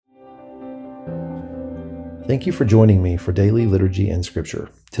Thank you for joining me for Daily Liturgy and Scripture.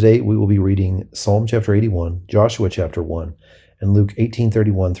 Today we will be reading Psalm chapter 81, Joshua chapter 1, and Luke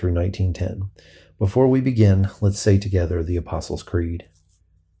 18:31 through 19:10. Before we begin, let's say together the Apostles' Creed.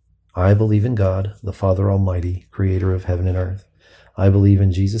 I believe in God, the Father Almighty, creator of heaven and earth. I believe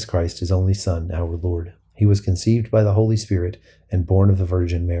in Jesus Christ, his only Son, our Lord. He was conceived by the Holy Spirit and born of the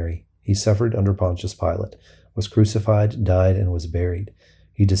Virgin Mary. He suffered under Pontius Pilate, was crucified, died, and was buried.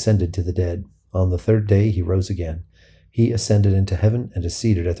 He descended to the dead. On the third day he rose again. He ascended into heaven and is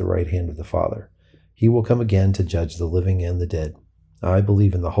seated at the right hand of the Father. He will come again to judge the living and the dead. I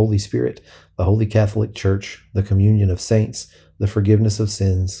believe in the Holy Spirit, the Holy Catholic Church, the communion of saints, the forgiveness of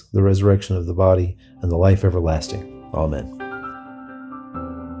sins, the resurrection of the body, and the life everlasting. Amen.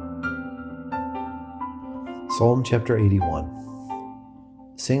 Psalm chapter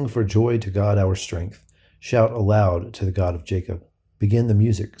 81. Sing for joy to God our strength. Shout aloud to the God of Jacob. Begin the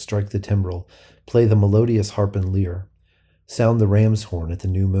music, strike the timbrel, play the melodious harp and lyre. Sound the ram's horn at the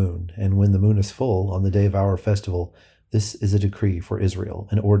new moon, and when the moon is full, on the day of our festival, this is a decree for Israel,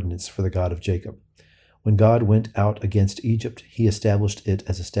 an ordinance for the God of Jacob. When God went out against Egypt, he established it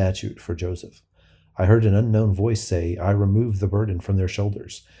as a statute for Joseph. I heard an unknown voice say, I removed the burden from their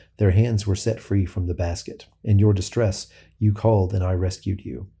shoulders. Their hands were set free from the basket. In your distress, you called, and I rescued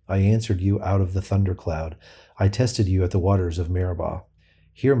you. I answered you out of the thundercloud. I tested you at the waters of Meribah.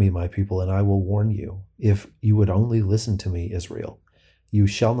 Hear me, my people, and I will warn you. If you would only listen to me, Israel. You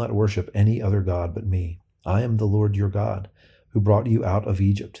shall not worship any other god but me. I am the Lord your God, who brought you out of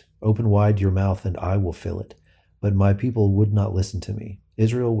Egypt. Open wide your mouth, and I will fill it. But my people would not listen to me.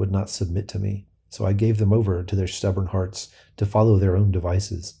 Israel would not submit to me. So I gave them over to their stubborn hearts to follow their own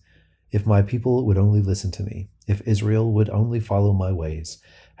devices. If my people would only listen to me, if Israel would only follow my ways,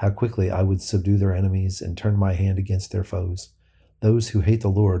 how quickly I would subdue their enemies and turn my hand against their foes. Those who hate the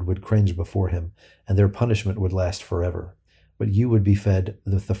Lord would cringe before him, and their punishment would last forever. But you would be fed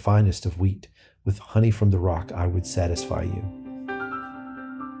with the finest of wheat. With honey from the rock I would satisfy you.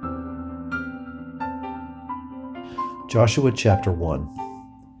 Joshua chapter 1.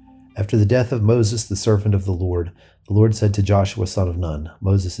 After the death of Moses, the servant of the Lord said to Joshua son of Nun,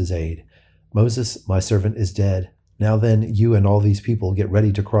 Moses' aide, Moses, my servant, is dead. Now then, you and all these people get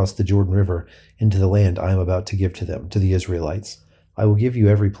ready to cross the Jordan River into the land I am about to give to them, to the Israelites. I will give you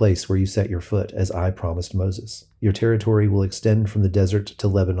every place where you set your foot, as I promised Moses. Your territory will extend from the desert to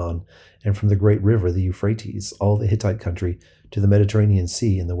Lebanon, and from the great river, the Euphrates, all the Hittite country, to the Mediterranean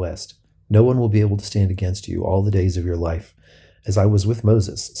Sea in the west. No one will be able to stand against you all the days of your life. As I was with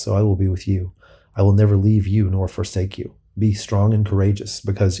Moses, so I will be with you. I will never leave you nor forsake you. Be strong and courageous,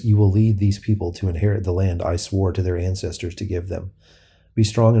 because you will lead these people to inherit the land I swore to their ancestors to give them. Be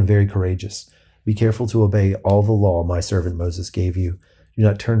strong and very courageous. Be careful to obey all the law my servant Moses gave you. Do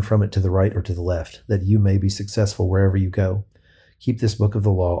not turn from it to the right or to the left, that you may be successful wherever you go. Keep this book of the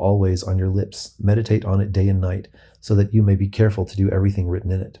law always on your lips. Meditate on it day and night, so that you may be careful to do everything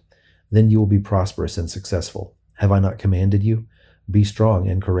written in it. Then you will be prosperous and successful. Have I not commanded you? Be strong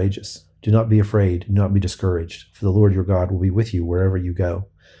and courageous. Do not be afraid, do not be discouraged, for the Lord your God will be with you wherever you go.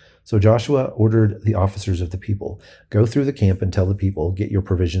 So Joshua ordered the officers of the people, Go through the camp and tell the people, get your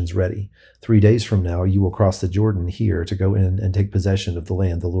provisions ready. 3 days from now you will cross the Jordan here to go in and take possession of the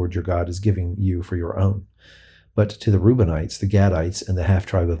land the Lord your God is giving you for your own. But to the Reubenites, the Gadites, and the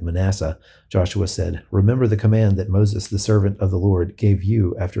half-tribe of Manasseh, Joshua said, Remember the command that Moses, the servant of the Lord, gave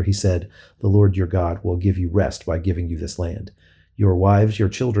you after he said, The Lord your God will give you rest by giving you this land. Your wives, your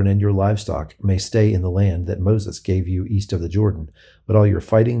children, and your livestock may stay in the land that Moses gave you east of the Jordan, but all your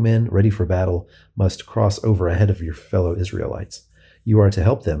fighting men, ready for battle, must cross over ahead of your fellow Israelites. You are to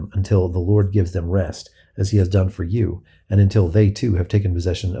help them until the Lord gives them rest, as he has done for you, and until they too have taken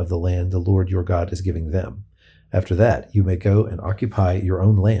possession of the land the Lord your God is giving them. After that, you may go and occupy your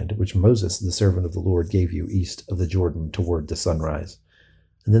own land, which Moses, the servant of the Lord, gave you east of the Jordan toward the sunrise.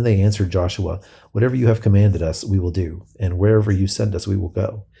 And then they answered Joshua, Whatever you have commanded us, we will do, and wherever you send us, we will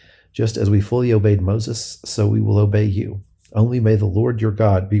go. Just as we fully obeyed Moses, so we will obey you. Only may the Lord your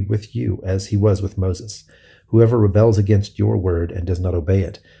God be with you as he was with Moses. Whoever rebels against your word and does not obey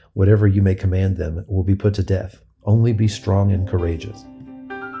it, whatever you may command them, will be put to death. Only be strong and courageous.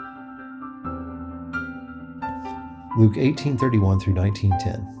 Luke 18:31 through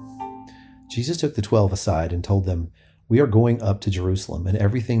 19:10. Jesus took the 12 aside and told them, We are going up to Jerusalem, and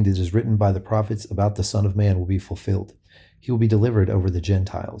everything that is written by the prophets about the Son of Man will be fulfilled. He will be delivered over the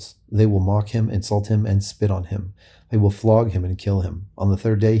Gentiles. They will mock him, insult him, and spit on him. They will flog him and kill him. On the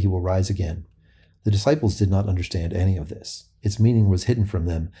third day he will rise again. The disciples did not understand any of this. Its meaning was hidden from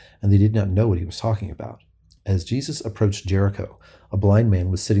them, and they did not know what he was talking about. As Jesus approached Jericho, a blind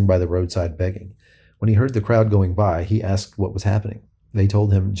man was sitting by the roadside begging. When he heard the crowd going by, he asked what was happening. They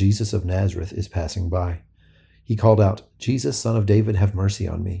told him, Jesus of Nazareth is passing by. He called out, Jesus, son of David, have mercy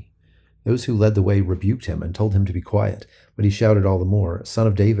on me. Those who led the way rebuked him and told him to be quiet, but he shouted all the more, Son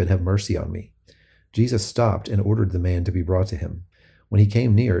of David, have mercy on me. Jesus stopped and ordered the man to be brought to him. When he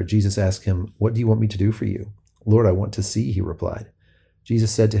came near, Jesus asked him, What do you want me to do for you? Lord, I want to see, he replied.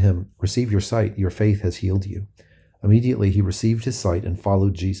 Jesus said to him, Receive your sight, your faith has healed you. Immediately he received his sight and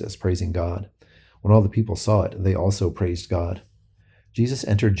followed Jesus, praising God. When all the people saw it, they also praised God. Jesus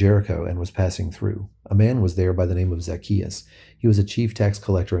entered Jericho and was passing through. A man was there by the name of Zacchaeus. He was a chief tax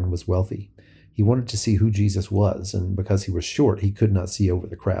collector and was wealthy. He wanted to see who Jesus was, and because he was short, he could not see over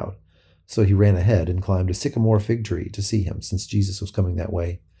the crowd. So he ran ahead and climbed a sycamore fig tree to see him, since Jesus was coming that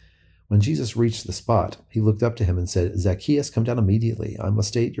way. When Jesus reached the spot, he looked up to him and said, Zacchaeus, come down immediately. I must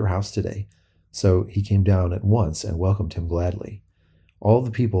stay at your house today. So he came down at once and welcomed him gladly. All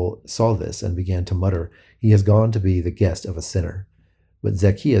the people saw this and began to mutter, He has gone to be the guest of a sinner. But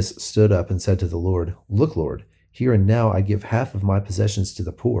Zacchaeus stood up and said to the Lord, Look, Lord, here and now I give half of my possessions to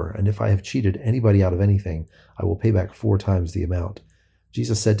the poor, and if I have cheated anybody out of anything, I will pay back 4 times the amount.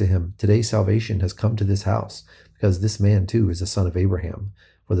 Jesus said to him, Today salvation has come to this house, because this man too is a son of Abraham,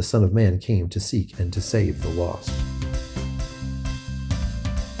 for the Son of Man came to seek and to save the lost.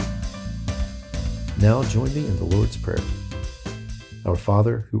 Now join me in the Lord's Prayer. Our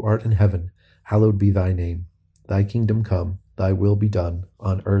Father, who art in heaven, hallowed be thy name. Thy kingdom come, thy will be done,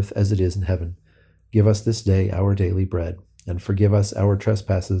 on earth as it is in heaven. Give us this day our daily bread, and forgive us our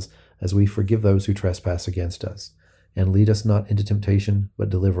trespasses, as we forgive those who trespass against us. And lead us not into temptation,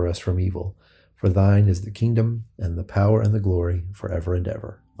 but deliver us from evil. For thine is the kingdom, and the power, and the glory, forever and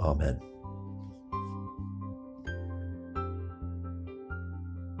ever. Amen.